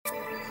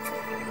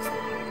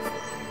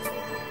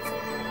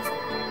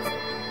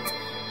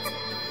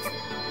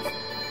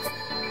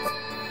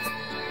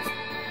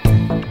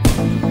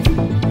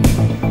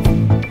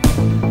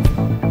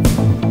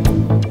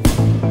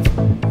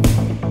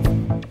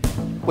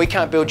We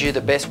can't build you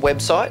the best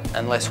website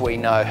unless we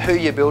know who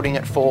you're building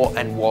it for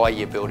and why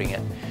you're building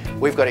it.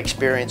 We've got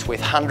experience with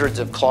hundreds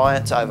of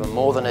clients over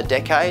more than a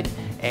decade,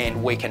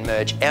 and we can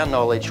merge our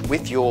knowledge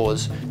with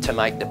yours to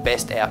make the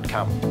best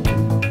outcome.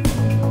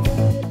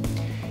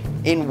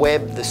 In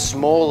web, the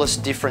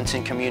smallest difference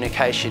in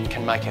communication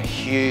can make a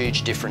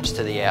huge difference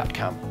to the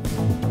outcome.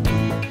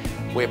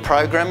 We're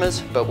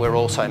programmers, but we're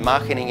also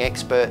marketing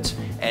experts,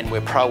 and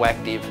we're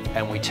proactive,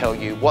 and we tell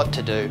you what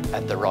to do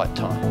at the right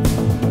time.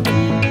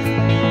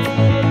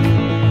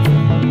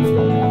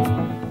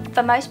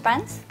 For most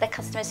brands, the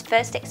customer's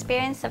first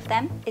experience of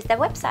them is their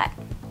website.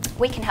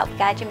 We can help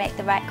guide you make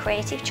the right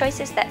creative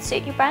choices that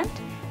suit your brand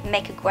and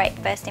make a great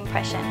first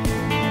impression.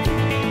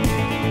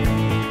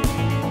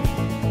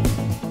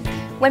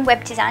 When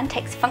web design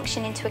takes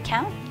function into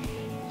account,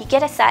 you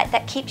get a site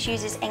that keeps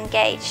users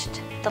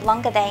engaged. The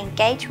longer they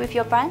engage with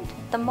your brand,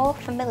 the more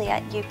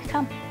familiar you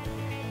become.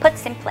 Put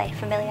simply,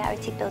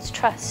 familiarity builds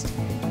trust.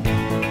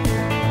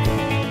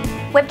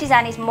 Web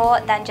design is more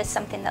than just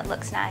something that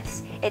looks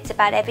nice. It's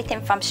about everything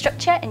from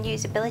structure and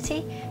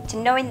usability to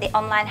knowing the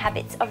online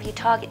habits of your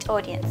target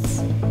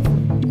audience.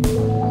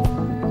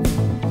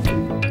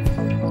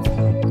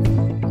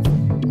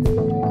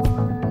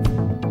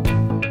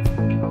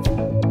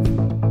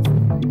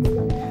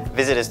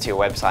 Visitors to your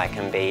website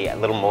can be a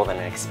little more than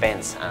an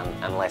expense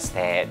unless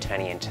they're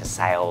turning into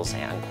sales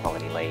and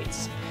quality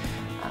leads.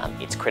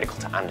 It's critical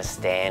to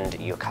understand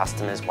your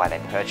customers, why they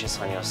purchase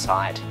on your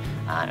site,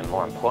 and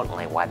more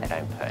importantly, why they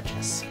don't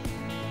purchase.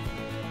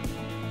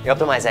 The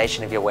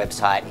optimization of your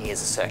website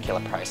is a circular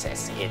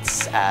process.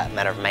 It's a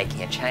matter of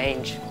making a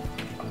change,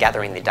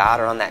 gathering the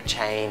data on that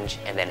change,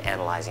 and then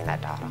analysing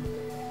that data.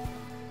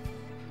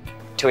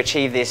 To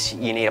achieve this,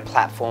 you need a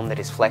platform that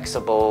is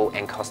flexible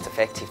and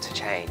cost-effective to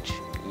change.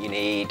 You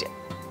need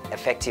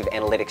effective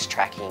analytics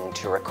tracking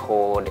to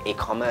record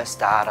e-commerce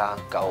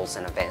data, goals,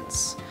 and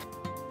events.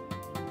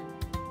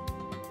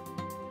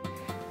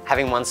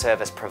 Having one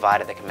service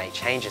provider that can make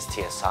changes to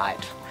your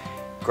site,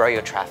 grow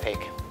your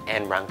traffic,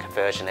 and run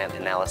conversion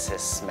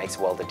analysis makes a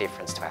world of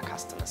difference to our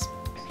customers.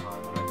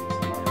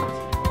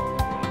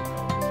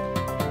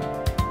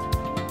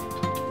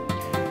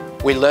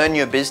 We learn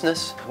your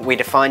business. We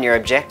define your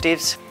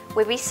objectives.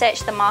 We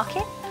research the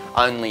market.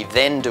 Only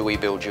then do we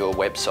build your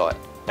website.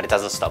 But it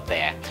doesn't stop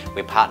there.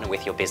 We partner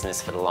with your business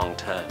for the long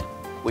term.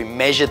 We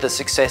measure the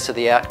success of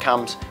the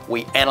outcomes,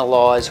 we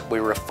analyse, we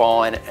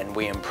refine, and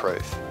we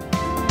improve.